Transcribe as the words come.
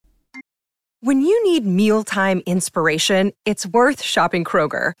When you need mealtime inspiration, it's worth shopping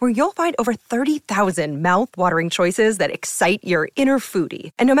Kroger, where you'll find over 30,000 mouth-watering choices that excite your inner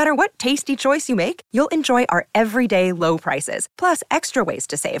foodie. And no matter what tasty choice you make, you'll enjoy our everyday low prices, plus extra ways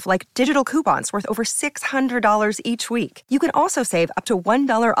to save, like digital coupons worth over $600 each week. You can also save up to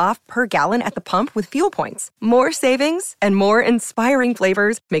 $1 off per gallon at the pump with fuel points. More savings and more inspiring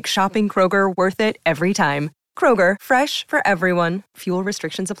flavors make shopping Kroger worth it every time. Kroger, fresh for everyone. Fuel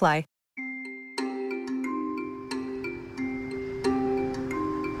restrictions apply.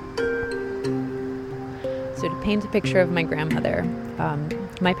 So to paint a picture of my grandmother,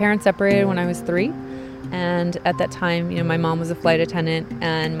 my parents separated when I was 3. And at that time, my mom was a flight attendant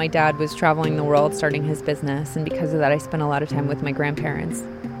and my dad was traveling the world starting his business. And because of that, I spent a lot of time with my grandparents.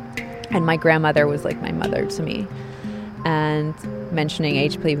 And my grandmother was like my mother to me. And mentioning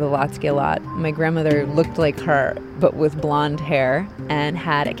H.P. Blavatsky a lot, my grandmother looked like her, but with blonde hair and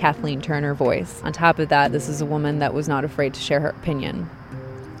had a Kathleen Turner voice. On top of that, this is a woman that was not afraid to share her opinion.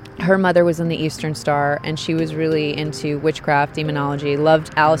 Her mother was in the Eastern Star, and she was really into witchcraft, demonology,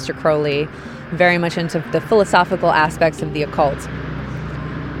 loved Aleister Crowley, very much into the philosophical aspects of the occult,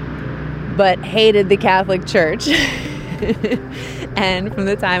 but hated the Catholic Church. And from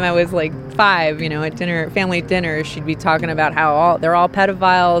the time I was like 5, at family dinner, she'd be talking about how they're all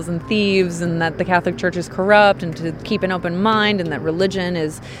pedophiles and thieves, and that the Catholic Church is corrupt, and to keep an open mind, and that religion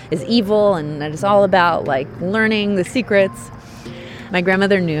is evil, and that it's all about like learning the secrets. My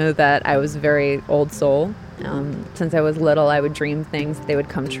grandmother knew that I was a very old soul. Since I was little, I would dream things, they would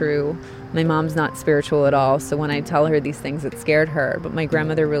come true. My mom's not spiritual at all, so when I tell her these things, it scared her. But my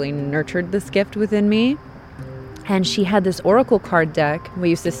grandmother really nurtured this gift within me. And she had this oracle card deck. We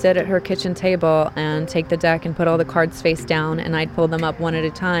used to sit at her kitchen table and take the deck and put all the cards face down, and I'd pull them up one at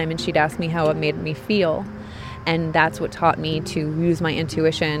a time, and she'd ask me how it made me feel. And that's what taught me to use my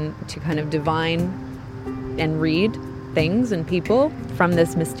intuition to kind of divine and read things and people from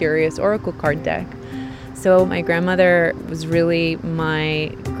this mysterious oracle card deck. So my grandmother was really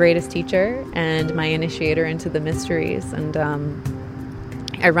my greatest teacher and my initiator into the mysteries. And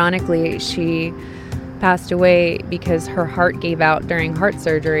ironically, she passed away because her heart gave out during heart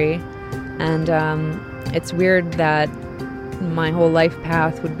surgery. And it's weird that my whole life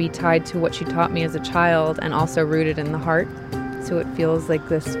path would be tied to what she taught me as a child and also rooted in the heart. So it feels like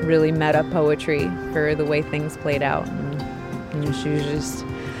this really meta poetry for the way things played out. And she was just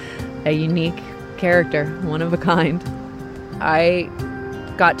a unique character, one of a kind. I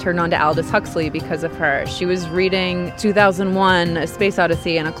got turned on to Aldous Huxley because of her. She was reading 2001, A Space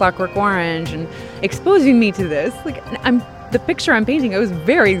Odyssey and A Clockwork Orange and exposing me to this. The picture I'm painting, I was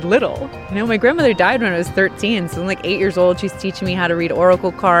very little. My grandmother died when I was 13, so I'm like 8 years old. She's teaching me how to read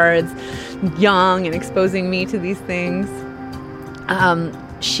oracle cards, young, and exposing me to these things.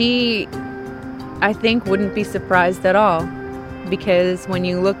 She, I think, wouldn't be surprised at all, because when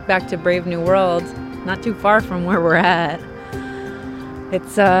you look back to Brave New World, not too far from where we're at,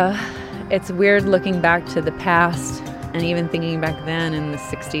 it's weird looking back to the past and even thinking back then in the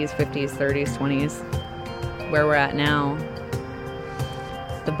 60s, 50s, 30s, 20s, where we're at now.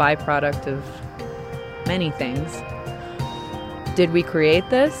 It's the byproduct of many things. Did we create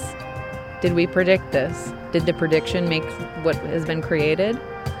this? Did we predict this? Did the prediction make what has been created?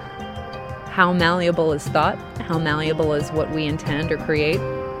 How malleable is thought? How malleable is what we intend or create?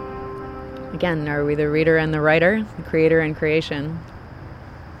 Again, are we the reader and the writer, the creator and creation?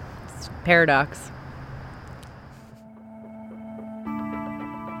 It's a paradox.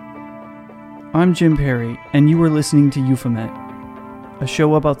 I'm Jim Perry, and you are listening to Euphomet, a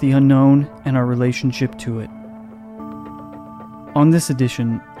show about the unknown and our relationship to it. On this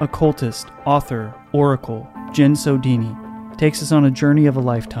edition, occultist, author, oracle, Jen Sodini takes us on a journey of a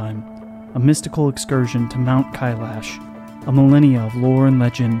lifetime, a mystical excursion to Mount Kailash, a millennia of lore and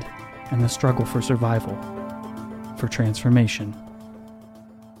legend, and the struggle for survival, for transformation.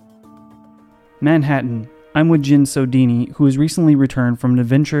 Manhattan, I'm with Jen Sodini, who has recently returned from an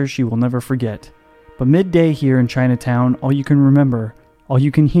adventure she will never forget. But midday here in Chinatown, all you can remember, all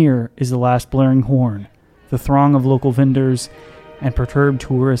you can hear is the last blaring horn, the throng of local vendors, and perturbed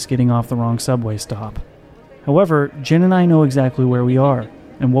tourists getting off the wrong subway stop. However, Jen and I know exactly where we are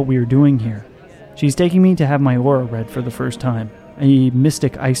and what we are doing here. She's taking me to have my aura read for the first time, a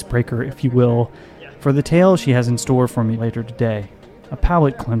mystic icebreaker, if you will, for the tale she has in store for me later today. A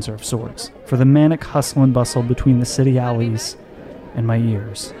palate cleanser of sorts, for the manic hustle and bustle between the city alleys and my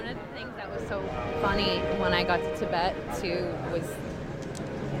ears. One of the things that was so funny when I got to Tibet, too, was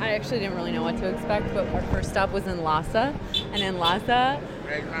I actually didn't really know what to expect, but our first stop was in Lhasa. And in Lhasa,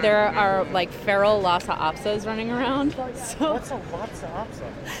 there are like feral Lhasa Apsos running around. So What's a Lhasa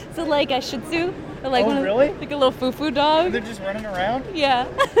Apso? so like a Shih Tzu, or like Really? like a little foo-foo dog. They're just running around? Yeah.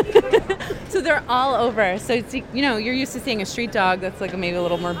 So they're all over. So it's, you're used to seeing a street dog that's like maybe a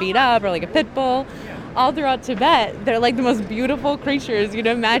little more beat up, or like a pit bull. All throughout Tibet, they're like the most beautiful creatures you'd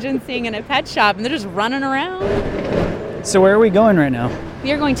imagine seeing in a pet shop, and they're just running around. So where are we going right now?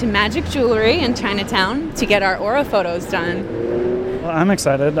 We are going to Magic Jewelry in Chinatown to get our aura photos done. Well, I'm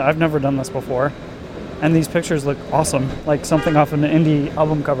excited. I've never done this before. And these pictures look awesome. Like something off an indie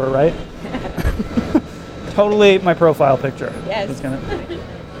album cover, right? Totally my profile picture. Yes. It's gonna...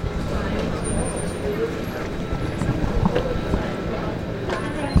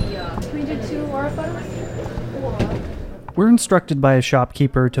 Can we do 2 aura photos? We're instructed by a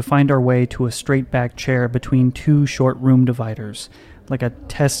shopkeeper to find our way to a straight-back chair between 2 short room dividers, like a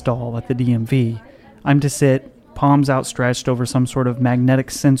test stall at the DMV. I'm to sit, palms outstretched over some sort of magnetic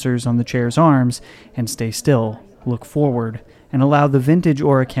sensors on the chair's arms, and stay still, look forward, and allow the vintage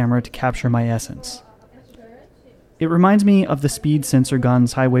Aura camera to capture my essence. It reminds me of the speed sensor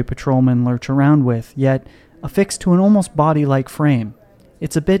guns highway patrolmen lurch around with, yet affixed to an almost body-like frame.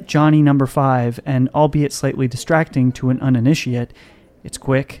 It's a bit Johnny No. 5, and albeit slightly distracting to an uninitiate, it's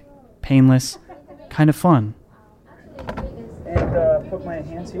quick, painless, kind of fun. And put my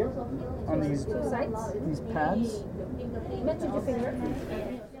hands here on these pads.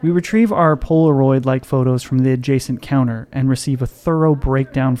 We retrieve our Polaroid-like photos from the adjacent counter and receive a thorough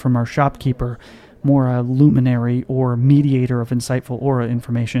breakdown from our shopkeeper, more a luminary or mediator of insightful aura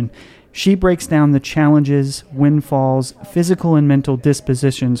information. She breaks down the challenges, windfalls, physical and mental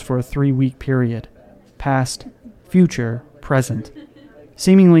dispositions for a 3-week period. Past, future, present.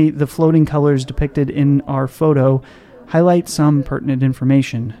 Seemingly, the floating colors depicted in our photo highlight some pertinent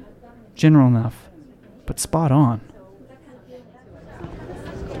information. General enough, but spot on.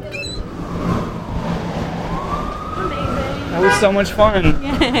 That was so much fun.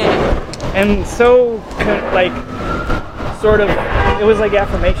 And so, it was like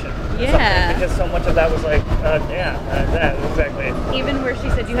affirmation. Yeah. Because so much of that was like, that, exactly. Even where she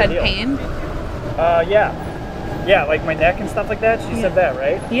said you had pain? Yeah, like my neck and stuff like that. She said that,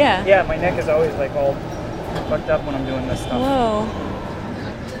 right? Yeah. Yeah, my neck is always like all fucked up when I'm doing this stuff. Whoa.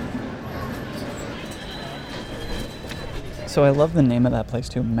 So I love the name of that place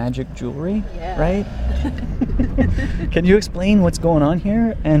too, Magic Jewelry, Yeah. right? Can you explain what's going on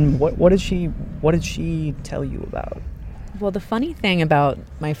here, and what did she tell you about? Well, the funny thing about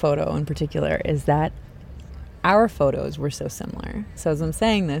my photo in particular is that our photos were so similar. So as I'm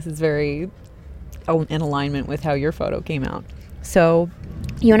saying this, it's very in alignment with how your photo came out. So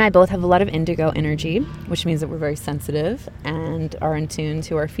you and I both have a lot of indigo energy, which means that we're very sensitive and are in tune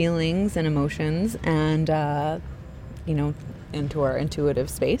to our feelings and emotions and, into our intuitive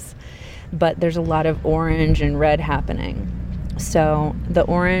space. But there's a lot of orange and red happening. So the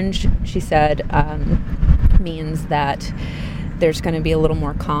orange, she said, means that there's going to be a little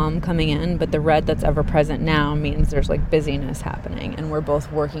more calm coming in, but the red that's ever present now means there's like busyness happening, and we're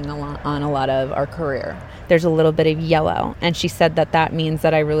both working on a lot of our career. There's a little bit of yellow, and she said that means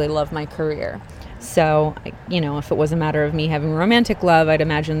that I really love my career. So, if it was a matter of me having romantic love, I'd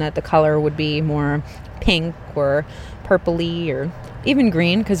imagine that the color would be more pink or purpley or even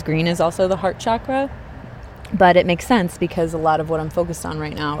green, because green is also the heart chakra. But it makes sense because a lot of what I'm focused on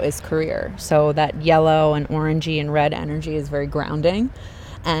right now is career. So that yellow and orangey and red energy is very grounding.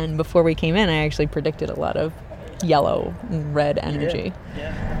 And before we came in, I actually predicted a lot of yellow and red energy.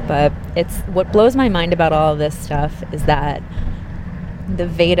 Yeah. But it's what blows my mind about all of this stuff is that the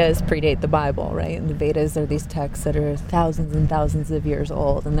Vedas predate the Bible, right? And the Vedas are these texts that are thousands and thousands of years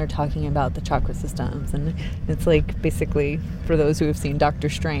old, and they're talking about the chakra systems. And it's like, basically, for those who have seen Doctor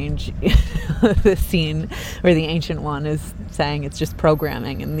Strange, the scene where the Ancient One is saying it's just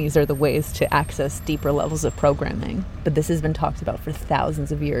programming, and these are the ways to access deeper levels of programming. But this has been talked about for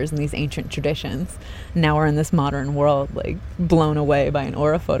thousands of years in these ancient traditions. Now we're in this modern world, like, blown away by an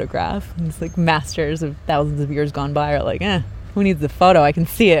aura photograph. And it's like masters of thousands of years gone by are like, who needs the photo? I can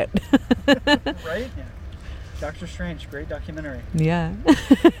see it. Right? Yeah. Doctor Strange, great documentary. Yeah.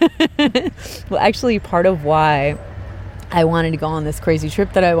 Well, actually, part of why I wanted to go on this crazy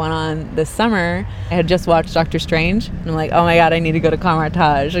trip that I went on this summer, I had just watched Doctor Strange, and I'm like, oh my God, I need to go to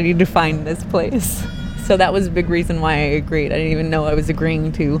Kamartaj. I need to find this place. So that was a big reason why I agreed. I didn't even know I was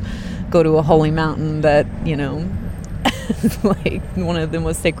agreeing to go to a holy mountain that, is like one of the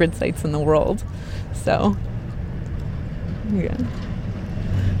most sacred sites in the world. So...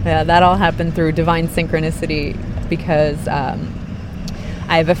 Yeah, that all happened through divine synchronicity because I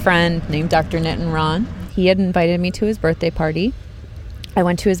have a friend named Dr. Nitin Ron. He had invited me to his birthday party, I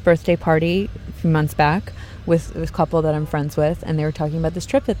went to his birthday party a few months back with a couple that I'm friends with, and they were talking about this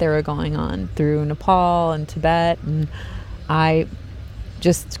trip that they were going on through Nepal and Tibet, and I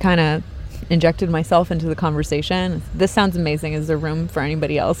just kind of injected myself into the conversation. This sounds amazing. Is there room for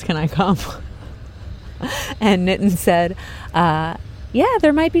anybody else? Can I come? And Nitin said, yeah,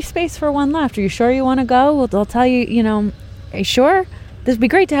 there might be space for one left. Are you sure you want to go? Well, they'll tell you, are you sure? This would be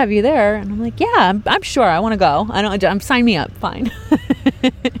great to have you there. And I'm like, yeah, I'm sure. I want to go. Sign me up. Fine.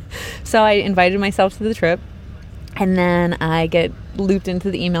 So I invited myself to the trip. And then I get looped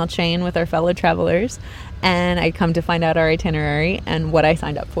into the email chain with our fellow travelers. And I come to find out our itinerary and what I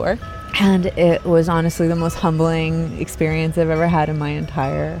signed up for. And it was honestly the most humbling experience I've ever had in my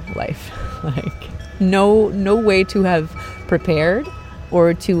entire life. Like, no way to have prepared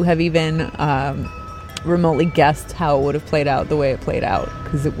or to have even remotely guessed how it would have played out the way it played out,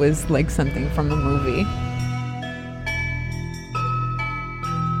 because it was like something from a movie.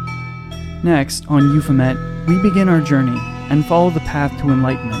 Next, on Euphomet, we begin our journey and follow the path to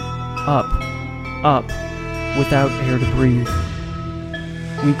enlightenment. Up, without air to breathe.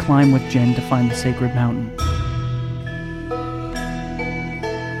 We climb with Jen to find the sacred mountain.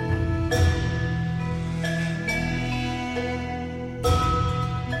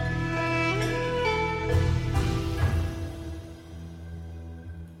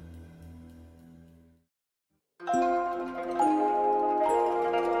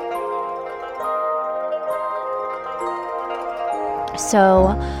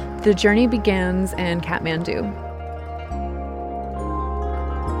 So the journey begins in Kathmandu.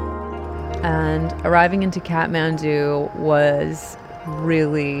 And arriving into Kathmandu was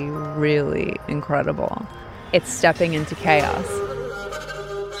really, really incredible. It's stepping into chaos.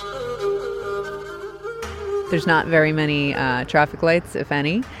 There's not very many traffic lights, if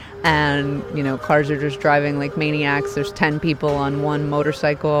any. And, cars are just driving like maniacs. There's 10 people on one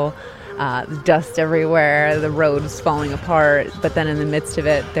motorcycle. Dust everywhere, the road's falling apart, but then in the midst of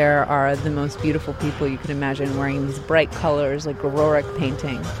it, there are the most beautiful people you could imagine wearing these bright colors like Auroric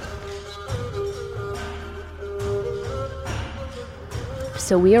painting.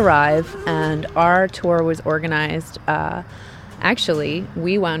 So we arrive, and our tour was organized. Actually,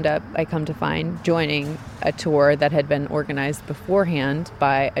 we wound up, I come to find, joining a tour that had been organized beforehand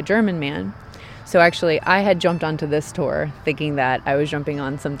by a German man. So actually, I had jumped onto this tour thinking that I was jumping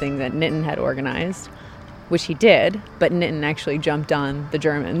on something that Nitin had organized, which he did, but Nitin actually jumped on the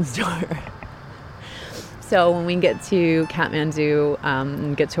Germans' tour. So when we get to Kathmandu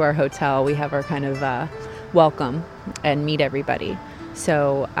and get to our hotel, we have our kind of welcome and meet everybody.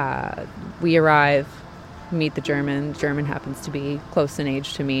 So we arrive, meet the German. The German happens to be close in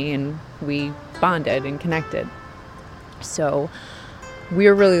age to me, and we bonded and connected. So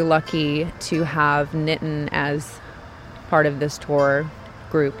we're really lucky to have Nitin as part of this tour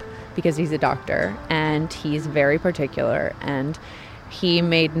group because he's a doctor and he's very particular, and he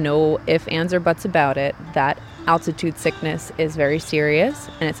made no ifs, ands, or buts about it that altitude sickness is very serious,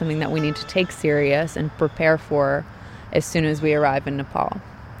 and it's something that we need to take serious and prepare for as soon as we arrive in Nepal.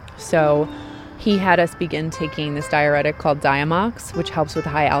 So he had us begin taking this diuretic called Diamox, which helps with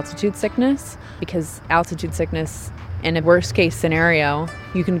high altitude sickness, because altitude sickness, in a worst case scenario,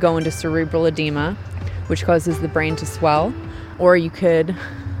 you can go into cerebral edema, which causes the brain to swell, or you could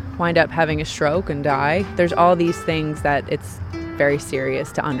wind up having a stroke and die. There's all these things that it's very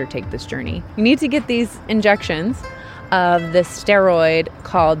serious to undertake this journey. You need to get these injections of this steroid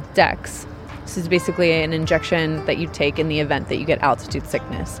called Dex. This is basically an injection that you take in the event that you get altitude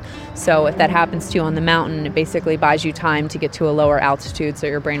sickness. So if that happens to you on the mountain, it basically buys you time to get to a lower altitude so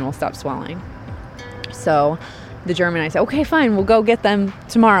your brain will stop swelling. So the German, I said, okay, fine, we'll go get them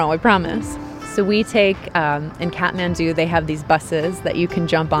tomorrow, I promise. So we take, in Kathmandu, they have these buses that you can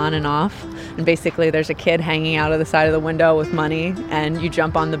jump on and off. And basically there's a kid hanging out of the side of the window with money, and you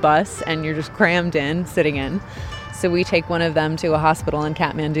jump on the bus and you're just crammed in, sitting in. So we take one of them to a hospital in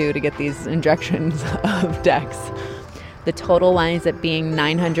Kathmandu to get these injections of Dex. The total winds up being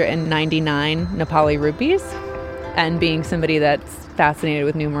 999 Nepali rupees. And being somebody that's fascinated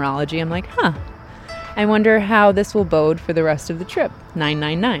with numerology, I'm like, I wonder how this will bode for the rest of the trip.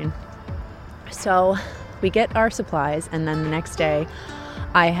 999. So we get our supplies, and then the next day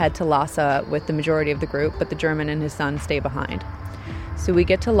I head to Lhasa with the majority of the group, but the German and his son stay behind. So we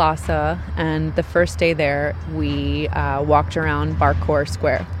get to Lhasa, and the first day there we walked around Barkor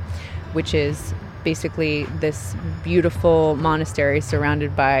Square, which is basically this beautiful monastery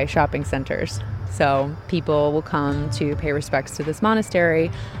surrounded by shopping centers. So people will come to pay respects to this monastery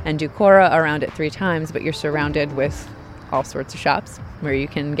and do Kora around it 3 times, but you're surrounded with all sorts of shops where you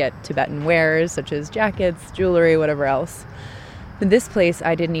can get Tibetan wares such as jackets, jewelry, whatever else. In this place,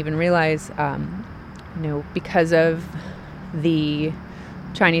 I didn't even realize, because of the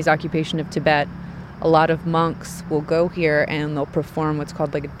Chinese occupation of Tibet, a lot of monks will go here and they'll perform what's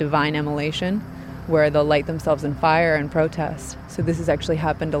called like a divine immolation, where they'll light themselves in fire and protest. So this has actually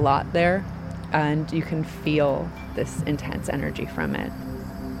happened a lot there, and you can feel this intense energy from it.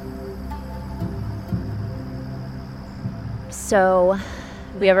 So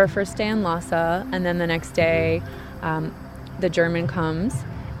we have our first day in Lhasa, and then the next day the German comes,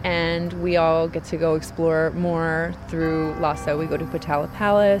 and we all get to go explore more through Lhasa. We go to Potala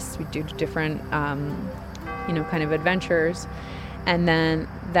Palace, we do different, kind of adventures. And then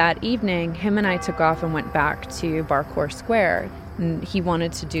that evening, him and I took off and went back to Barkhor Square. And he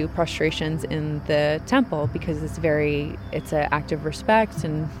wanted to do prostrations in the temple because it's an act of respect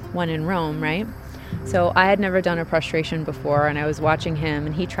and one in Rome, right? So I had never done a prostration before, and I was watching him,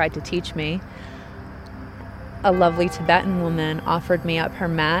 and he tried to teach me. A lovely Tibetan woman offered me up her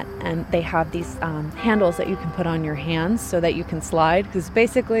mat, and they have these handles that you can put on your hands so that you can slide, because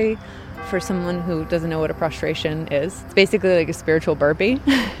basically, for someone who doesn't know what a prostration is, it's basically like a spiritual burpee.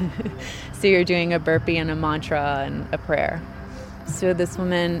 So you're doing a burpee and a mantra and a prayer. So this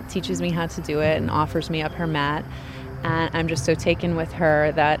woman teaches me how to do it and offers me up her mat, and I'm just so taken with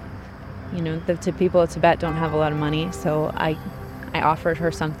her that, the people of Tibet don't have a lot of money, so I offered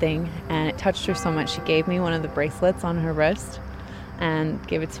her something, and it touched her so much. She gave me one of the bracelets on her wrist and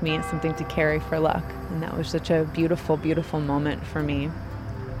gave it to me as something to carry for luck. And that was such a beautiful, beautiful moment for me.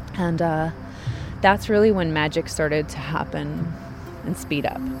 And that's really when magic started to happen and speed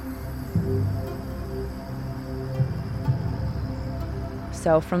up.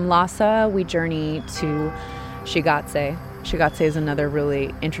 So from Lhasa, we journey to Shigatse. Shigatse is another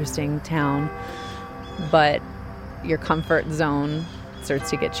really interesting town, but your comfort zone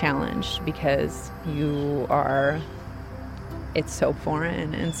starts to get challenged because it's so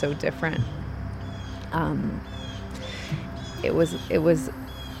foreign and so different. It was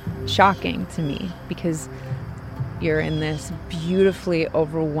shocking to me because you're in this beautifully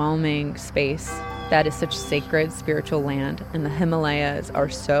overwhelming space that is such sacred spiritual land, and the Himalayas are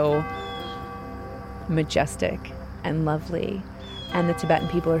so majestic and lovely, and the Tibetan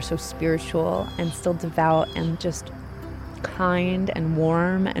people are so spiritual and still devout and just kind and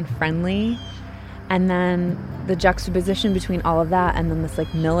warm and friendly. And then the juxtaposition between all of that and then this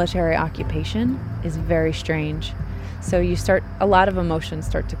like military occupation is very strange. So a lot of emotions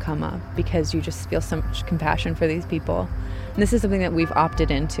start to come up because you just feel so much compassion for these people. And this is something that we've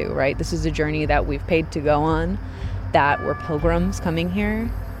opted into, right? This is a journey that we've paid to go on, that we're pilgrims coming here.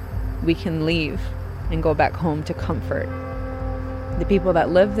 We can leave and go back home to comfort. The people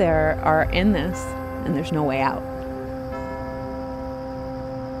that live there are in this, and there's no way out.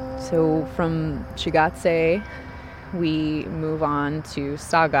 So from Shigatse, we move on to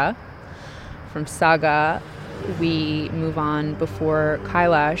Saga. From Saga, we move on before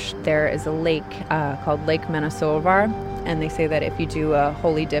Kailash. There is a lake called Lake Manasovar, and they say that if you do a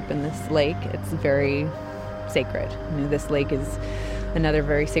holy dip in this lake, it's very sacred. This lake is another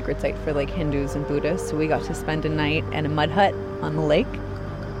very sacred site for like Hindus and Buddhists. So we got to spend a night in a mud hut on the lake.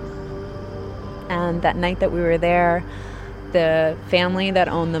 And that night that we were there, the family that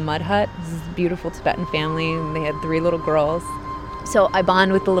owned the mud hut, this is a beautiful Tibetan family, and they had 3 little girls. So I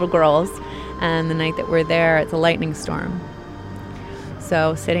bond with the little girls, and the night that we're there, it's a lightning storm.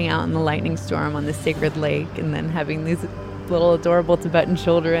 So sitting out in the lightning storm on this sacred lake, and then having these little adorable Tibetan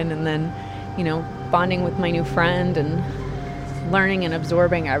children, and then, bonding with my new friend and learning and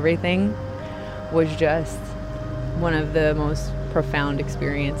absorbing everything was just one of the most profound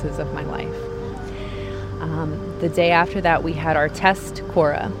experiences of my life. The day after that, we had our test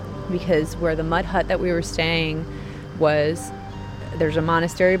Kora, because where the mud hut that we were staying was, there's a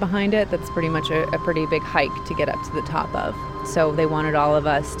monastery behind it that's pretty much a pretty big hike to get up to the top of. So they wanted all of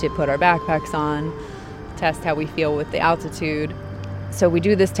us to put our backpacks on, test how we feel with the altitude. So we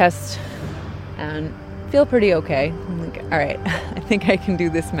do this test and feel pretty okay. I'm like, all right, I think I can do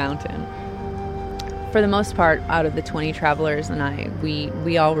this mountain. For the most part, out of the 20 travelers and I,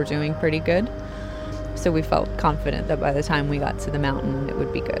 we all were doing pretty good. So we felt confident that by the time we got to the mountain, it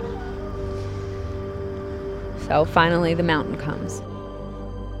would be good. So finally, the mountain comes.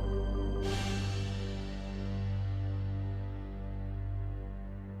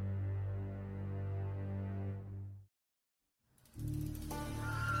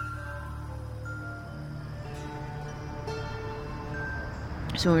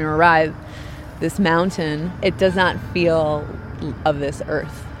 So when we arrive, this mountain, it does not feel of this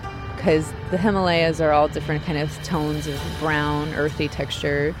earth, because the Himalayas are all different kind of tones of brown, earthy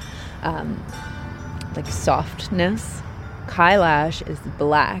texture, like softness, Kailash is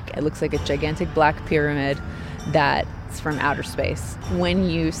black. It looks like a gigantic black pyramid that's from outer space. When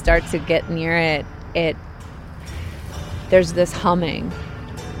you start to get near it, there's this humming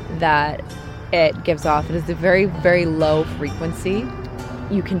that it gives off. It is a very, very low frequency.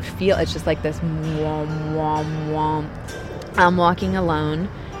 You can feel it's just like this wom, wom, wom. I'm walking alone,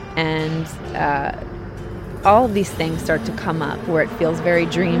 and all of these things start to come up where it feels very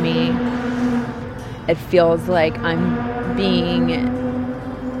dreamy. It feels like I'm being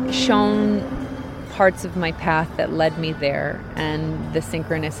shown parts of my path that led me there, and the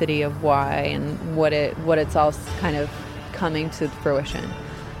synchronicity of why and what it's all kind of coming to fruition.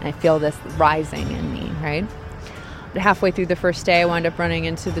 And I feel this rising in me, right? Halfway through the first day, I wind up running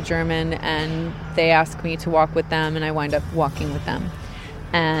into the German, and they ask me to walk with them, and I wind up walking with them.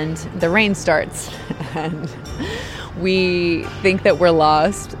 And the rain starts, and we think that we're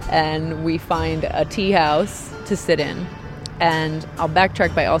lost, and we find a tea house to sit in. And I'll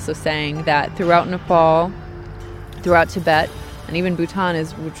backtrack by also saying that throughout Nepal, throughout Tibet, and even Bhutan,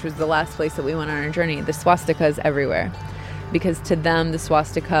 which was the last place that we went on our journey, the swastika is everywhere. Because to them, the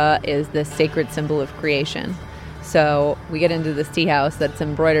swastika is the sacred symbol of creation. So we get into this tea house that's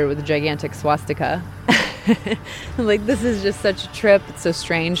embroidered with a gigantic swastika. Like, this is just such a trip. It's so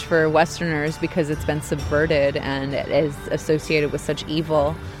strange for Westerners because it's been subverted and it is associated with such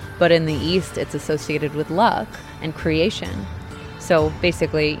evil. But in the East, it's associated with luck and creation. So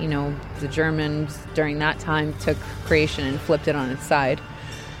basically, the Germans during that time took creation and flipped it on its side.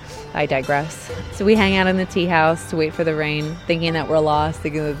 I digress. So we hang out in the tea house to wait for the rain, thinking that we're lost,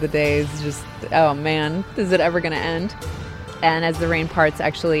 thinking that the day is just, oh man, is it ever going to end? And as the rain parts,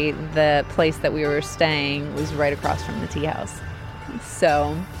 actually, the place that we were staying was right across from the tea house.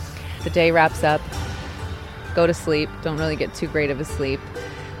 So the day wraps up, go to sleep, don't really get too great of a sleep,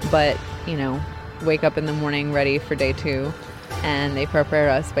 but, wake up in the morning ready for day 2. And they prepare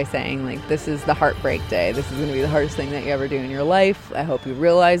us by saying, like, this is the heartbreak day. This is going to be the hardest thing that you ever do in your life. I hope you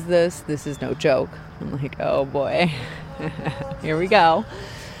realize this. This is no joke. I'm like, oh boy, here we go.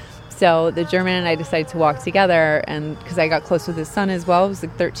 So the German and I decided to walk together, and because I got close with his son as well, he was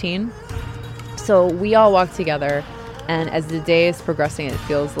like 13. So we all walked together, and as the day is progressing, it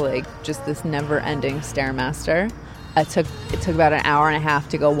feels like just this never-ending Stairmaster. It took about an hour and a half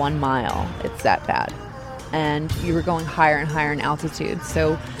to go 1 mile. It's that bad. And you were going higher and higher in altitude.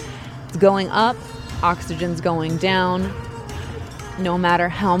 So it's going up, oxygen's going down. No matter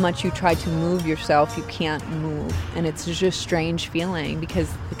how much you try to move yourself, you can't move. And it's just a strange feeling because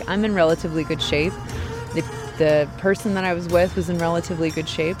I'm in relatively good shape. The person that I was with was in relatively good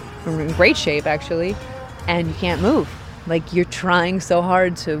shape, in great shape actually, and you can't move. Like, you're trying so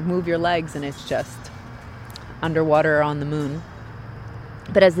hard to move your legs and it's just underwater on the moon.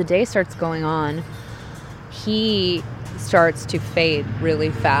 But as the day starts going on, he starts to fade really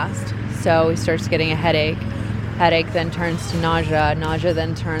fast. So he starts getting a headache. Headache then turns to nausea. Nausea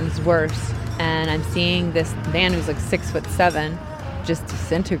then turns worse. And I'm seeing this man who's like 6'7" just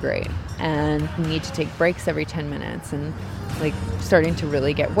disintegrate. And we need to take breaks every 10 minutes and like starting to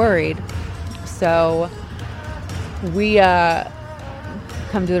really get worried. So we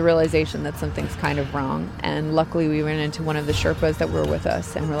come to the realization that something's kind of wrong. And luckily we ran into one of the Sherpas that were with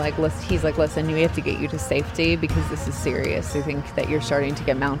us, and he's like, listen, we have to get you to safety because this is serious. I think that you're starting to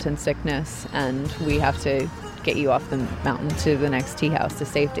get mountain sickness and we have to get you off the mountain to the next tea house to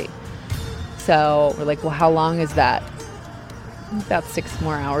safety. So we're like, well, how long is that? About 6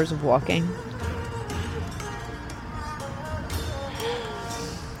 more hours of walking.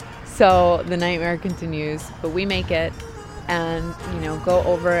 So the nightmare continues, but we make it. And, go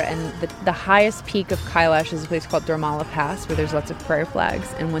over, and the highest peak of Kailash is a place called Dharmala Pass, where there's lots of prayer flags.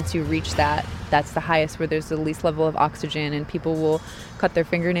 And once you reach that, that's the highest, where there's the least level of oxygen, and people will cut their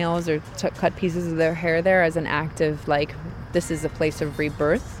fingernails or cut pieces of their hair there as an act of, like, this is a place of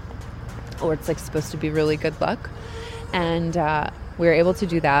rebirth, or it's, like, supposed to be really good luck. And we were able to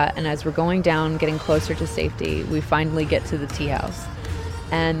do that, and as we're going down, getting closer to safety, we finally get to the tea house.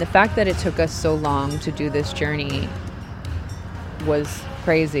 And the fact that it took us so long to do this journey was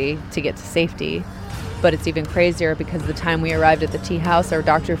crazy to get to safety, but it's even crazier because the time we arrived at the tea house, our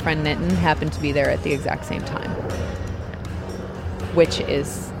doctor friend Nitin happened to be there at the exact same time, which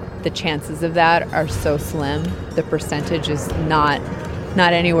is, the chances of that are so slim. The percentage is not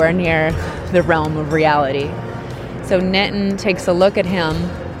anywhere near the realm of reality. So Nitin takes a look at him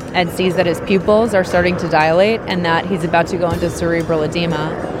and sees that his pupils are starting to dilate and that he's about to go into cerebral edema,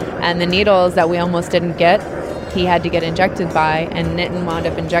 and the needles that we almost didn't get, he had to get injected by, and Nitin wound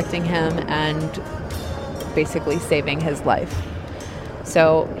up injecting him and basically saving his life.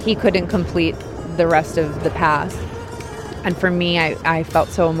 So he couldn't complete the rest of the path. And for me, I felt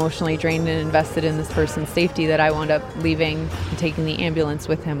so emotionally drained and invested in this person's safety that I wound up leaving and taking the ambulance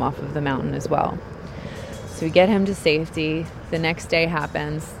with him off of the mountain as well. So we get him to safety. The next day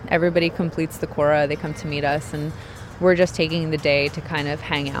happens. Everybody completes the Korah. They come to meet us, and we're just taking the day to kind of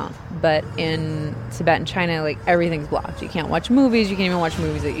hang out. But in Tibet and China, like, everything's blocked. You can't watch movies. You can't even watch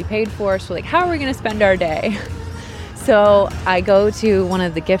movies that you paid for. So like, how are we going to spend our day? So I go to one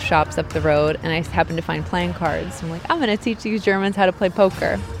of the gift shops up the road, and I happen to find playing cards. I'm like, I'm going to teach these Germans how to play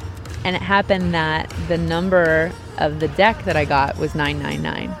poker. And it happened that the number of the deck that I got was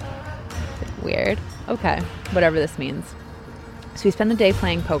 999. Weird. Okay, whatever this means. So we spend the day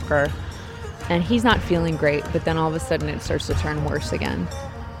playing poker, and he's not feeling great, but then all of a sudden it starts to turn worse again.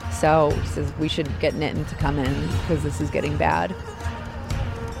 So he says, we should get Nitin to come in because this is getting bad.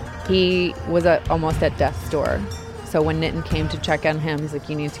 He was almost at death's door. So when Nitin came to check on him, he's like,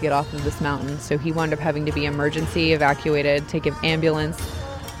 you need to get off of this mountain. So he wound up having to be emergency evacuated, take an ambulance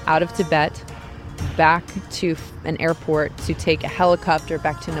out of Tibet, back to an airport, to take a helicopter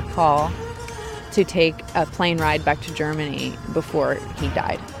back to Nepal, to take a plane ride back to Germany before he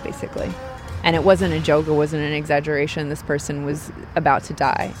died, basically. And it wasn't a joke, it wasn't an exaggeration. This person was about to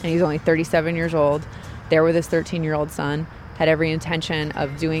die. And he's only 37 years old, there with his 13-year-old son, had every intention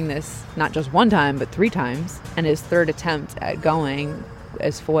of doing this not just one time, but 3 times. And his third attempt at going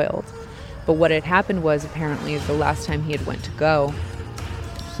is foiled. But what had happened was, apparently, the last time he had went to go,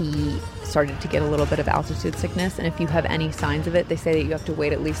 he started to get a little bit of altitude sickness. And if you have any signs of it, they say that you have to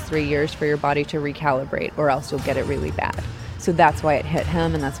wait at least 3 years for your body to recalibrate, or else you'll get it really bad. So that's why it hit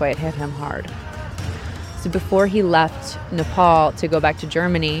him, and that's why it hit him hard. So before he left Nepal to go back to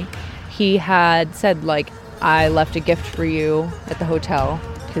Germany, he had said, like, I left a gift for you at the hotel,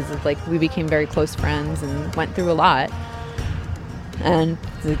 because like we became very close friends and went through a lot. And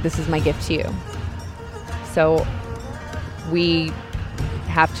this is my gift to you. So we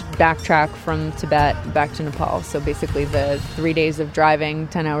have to backtrack from Tibet back to Nepal. So basically the 3 days of driving,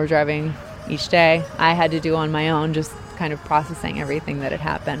 10-hour driving each day, I had to do on my own, just kind of processing everything that had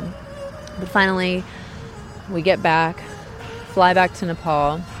happened. But finally, we get back, fly back to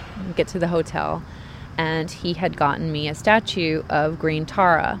Nepal, get to the hotel, and he had gotten me a statue of Green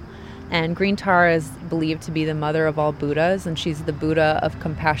Tara. And Green Tara is believed to be the mother of all Buddhas, and she's the Buddha of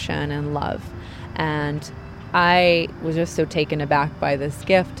compassion and love. And I was just so taken aback by this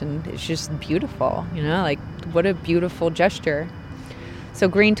gift, and it's just beautiful, you know, like, what a beautiful gesture. So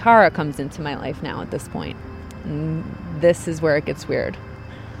Green Tara comes into my life now at this point. And this is where it gets weird.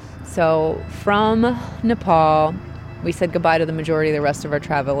 So from Nepal, we said goodbye to the majority of the rest of our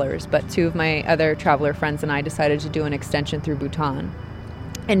travelers, but 2 of my other traveler friends and I decided to do an extension through Bhutan.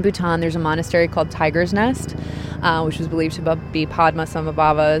 In Bhutan, there's a monastery called Tiger's Nest, which was believed to be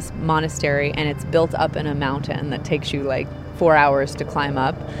Padmasambhava's monastery, and it's built up in a mountain that takes you like 4 hours to climb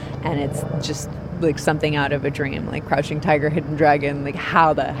up, and it's just like something out of a dream, like Crouching Tiger, Hidden Dragon. Like,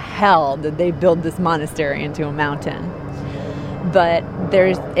 how the hell did they build this monastery into a mountain? But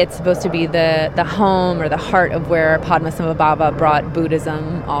it's supposed to be the home or the heart of where Padmasambhava brought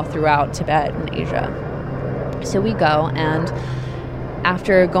Buddhism all throughout Tibet and Asia. So we go, and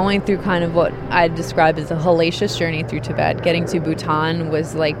after going through kind of what I'd describe as a hellacious journey through Tibet, getting to Bhutan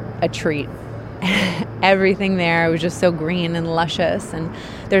was like a treat. Everything there was just so green and luscious, and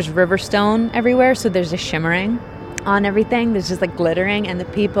there's river stone everywhere, so there's a shimmering on everything. There's just like glittering, and the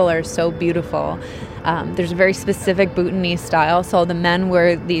people are so beautiful. There's a very specific Bhutanese style. So the men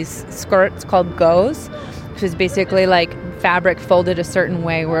wear these skirts called gos, which is basically like fabric folded a certain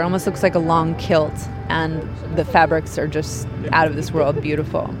way where it almost looks like a long kilt, and the fabrics are just out of this world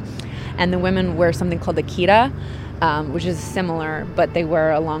beautiful. And the women wear something called the kira, which is similar, but they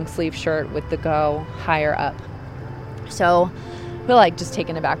wear a long sleeve shirt with the go higher up. So we're like just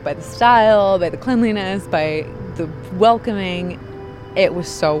taken aback by the style, by the cleanliness, by the welcoming. It was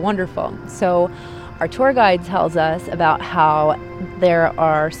so wonderful. So our tour guide tells us about how there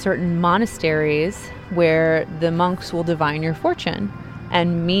are certain monasteries where the monks will divine your fortune.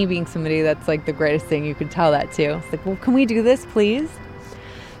 And me being somebody that's like the greatest thing you could tell that to, it's like, well, can we do this, please?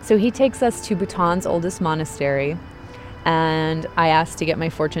 So he takes us to Bhutan's oldest monastery, and I asked to get my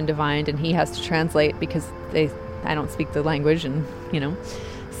fortune divined, and he has to translate because I don't speak the language, and you know.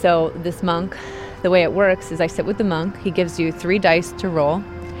 So this monk, the way it works is I sit with the monk. He gives you 3 dice to roll,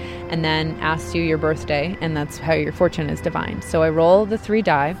 and then asks you your birthday, and that's how your fortune is divined. So I roll the 3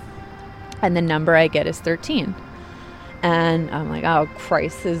 die, and the number I get is 13. And I'm like, oh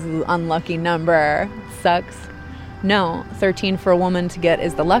Christ, this is an unlucky number. Sucks. No, 13 for a woman to get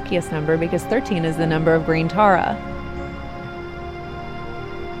is the luckiest number, because 13 is the number of Green Tara.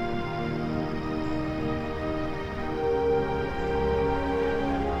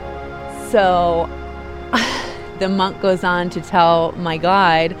 So the monk goes on to tell my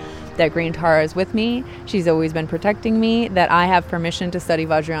guide that Green Tara is with me. She's always been protecting me, that I have permission to study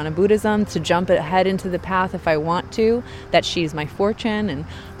Vajrayana Buddhism, to jump ahead into the path if I want to, that she's my fortune, and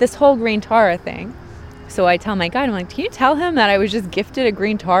this whole Green Tara thing. So I tell my guide, I'm like, can you tell him that I was just gifted a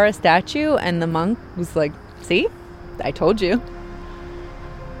Green Tara statue? And the monk was like, see, I told you.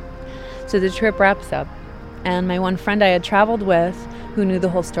 So the trip wraps up, and my one friend I had traveled with, who knew the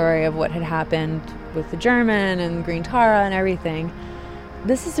whole story of what had happened with the German and Green Tara and everything,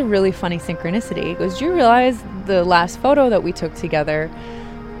 this is a really funny synchronicity. He goes, do you realize the last photo that we took together,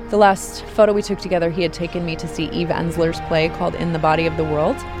 he had taken me to see Eve Ensler's play called In the Body of the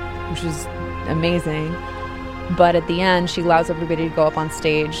World, which was amazing. But at the end, she allows everybody to go up on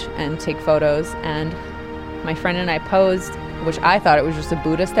stage and take photos. And my friend and I posed, which I thought it was just a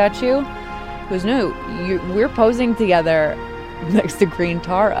Buddha statue. He goes, no, we're posing together next to Green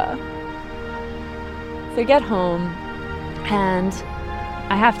Tara. So I get home, and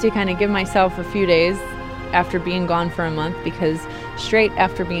I have to kind of give myself a few days after being gone for a month, because straight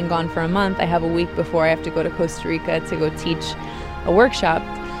after being gone for a month, I have a week before I have to go to Costa Rica to go teach a workshop.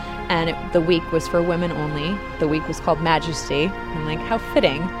 And the week was for women only. The week was called Majesty. I'm like, how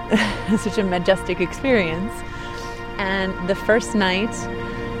fitting. Such a majestic experience. And the first night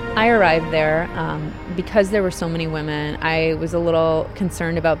I arrived there, because there were so many women, I was a little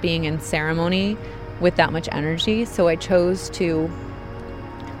concerned about being in ceremony with that much energy. So I chose to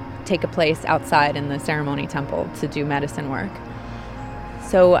take a place outside in the ceremony temple to do medicine work.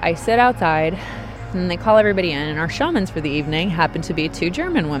 So I sit outside, and they call everybody in, and our shamans for the evening happen to be 2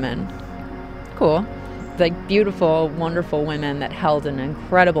 German women. Cool. Like beautiful, wonderful women that held an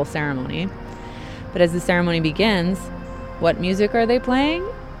incredible ceremony. But as the ceremony begins, what music are they playing?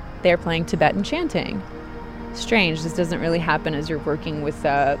 They're playing Tibetan chanting. Strange, this doesn't really happen as you're working with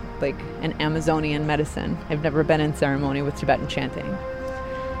like an Amazonian medicine. I've never been in ceremony with Tibetan chanting.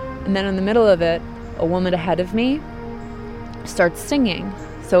 And then in the middle of it, a woman ahead of me starts singing.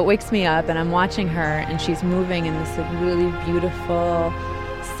 So it wakes me up, and I'm watching her, and she's moving in this like really beautiful,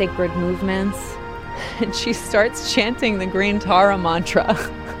 sacred movements. And she starts chanting the Green Tara mantra,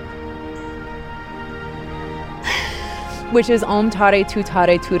 which is Om Tare Tu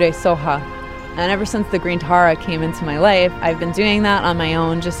Tare Ture Soha. And ever since the Green Tara came into my life, I've been doing that on my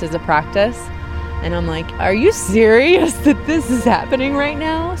own just as a practice. And I'm like, are you serious that this is happening right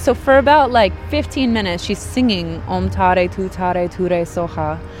now? So for about like 15 minutes, she's singing Om Tare Tu Tare Ture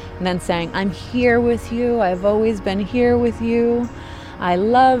Soha, and then saying, I'm here with you. I've always been here with you. I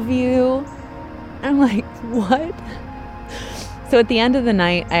love you. And I'm like, what? So at the end of the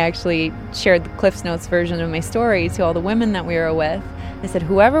night, I actually shared the Cliff's Notes version of my story to all the women that we were with. I said,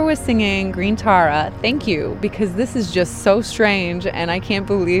 whoever was singing Green Tara, thank you, because this is just so strange, and I can't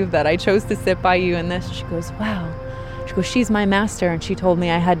believe that I chose to sit by you in this. She goes, wow. She goes, she's my master, and she told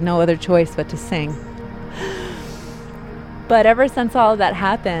me I had no other choice but to sing. But ever since all of that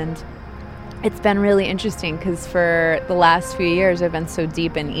happened, it's been really interesting, because for the last few years, I've been so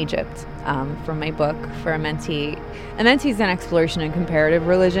deep in Egypt for my book, for Amenti. Amenti's an exploration in comparative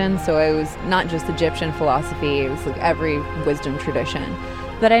religion, so it was not just Egyptian philosophy, it was like every wisdom tradition.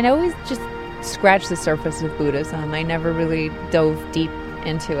 But I always just scratched the surface of Buddhism. I never really dove deep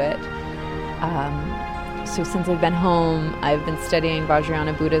into it. So since I've been home, I've been studying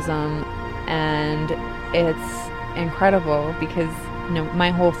Vajrayana Buddhism, and it's incredible because, you know, my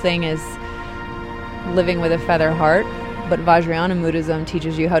whole thing is living with a feather heart, but Vajrayana Buddhism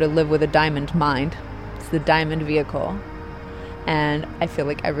teaches you how to live with a diamond mind. It's the diamond vehicle. And I feel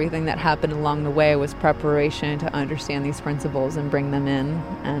like everything that happened along the way was preparation to understand these principles and bring them in.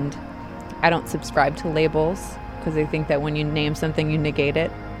 And I don't subscribe to labels, because I think that when you name something, you negate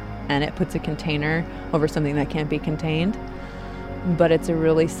it, and it puts a container over something that can't be contained. But it's a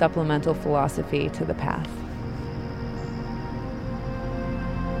really supplemental philosophy to the path.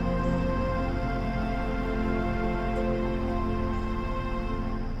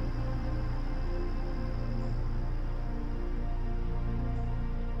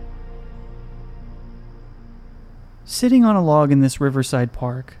 Sitting on a log in this riverside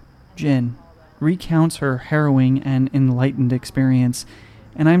park, Jin recounts her harrowing and enlightened experience,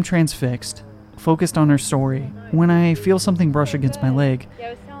 and I'm transfixed, focused on her story. When I feel something brush against my leg,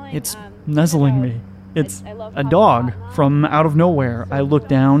 it's nuzzling me. It's a dog from out of nowhere. I look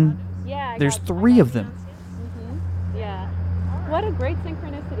down. There's 3 of them. Yeah. What a great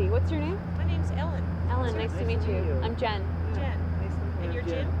synchronicity. What's your name? My name's Ellen. Ellen, nice to meet you. I'm Jen. Jen. Nice to meet you. And you're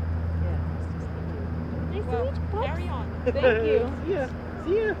Jen? Nice Well, to meet you. Pops. carry on. Thank you. Yeah.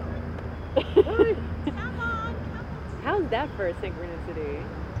 See ya. Come on. How's that for a synchronicity?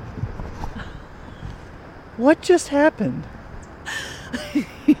 What just happened? Can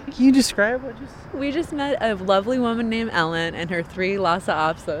you describe what just... We just met a lovely woman named Ellen and her 3 Lhasa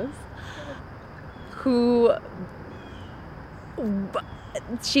Apsos, who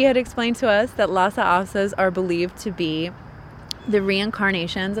she had explained to us that Lhasa Apsos are believed to be the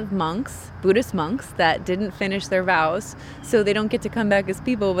reincarnations of monks, Buddhist monks, that didn't finish their vows, so they don't get to come back as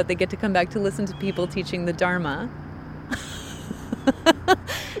people, but they get to come back to listen to people teaching the Dharma.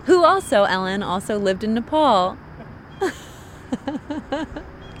 Who also, Ellen, also lived in Nepal.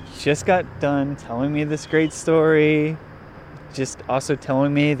 Just got done telling me this great story. Just also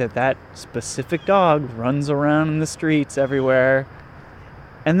telling me that specific dog runs around in the streets everywhere.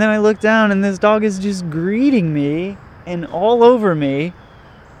 And then I look down and this dog is just greeting me and all over me,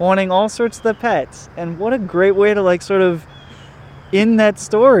 wanting all sorts of the pets. And what a great way to sort of end that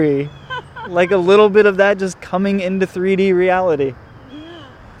story. A little bit of that just coming into 3D reality. Yeah.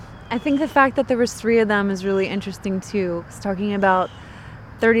 I think the fact that there was 3 of them is really interesting too. It's talking about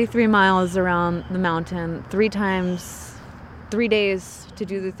 33 miles around the mountain, 3 days to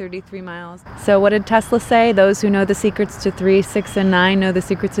do the 33 miles. So what did Tesla say? Those who know the secrets to 3, 6, and 9 know the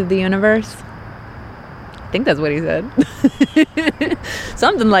secrets of the universe. I think that's what he said.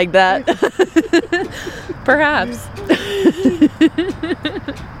 Something like that. Perhaps.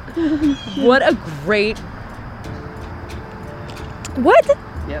 What a great... What?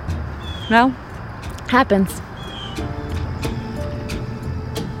 Yep. Well, happens.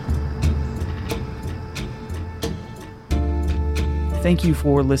 Thank you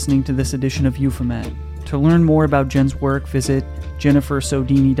for listening to this edition of Euphomet. To learn more about Jen's work, visit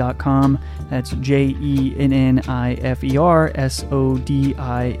jennifersodini.com. That's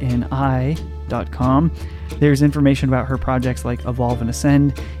JenniferSodini.com. There's information about her projects like Evolve and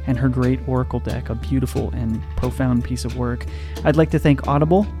Ascend and her great Oracle deck, a beautiful and profound piece of work. I'd like to thank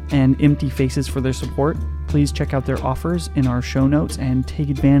Audible and Empty Faces for their support. Please check out their offers in our show notes and take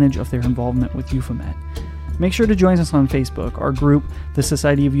advantage of their involvement with Euphomet. Make sure to join us on Facebook. Our group, the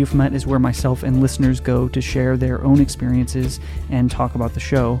Society of Euphomet, is where myself and listeners go to share their own experiences and talk about the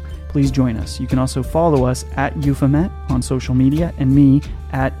show. Please join us. You can also follow us at Euphomet on social media and me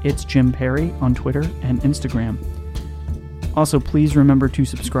at It's Jim Perry on Twitter and Instagram. Also, please remember to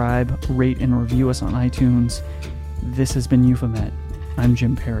subscribe, rate, and review us on iTunes. This has been Euphomet. I'm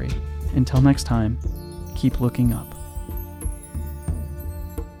Jim Perry. Until next time, keep looking up.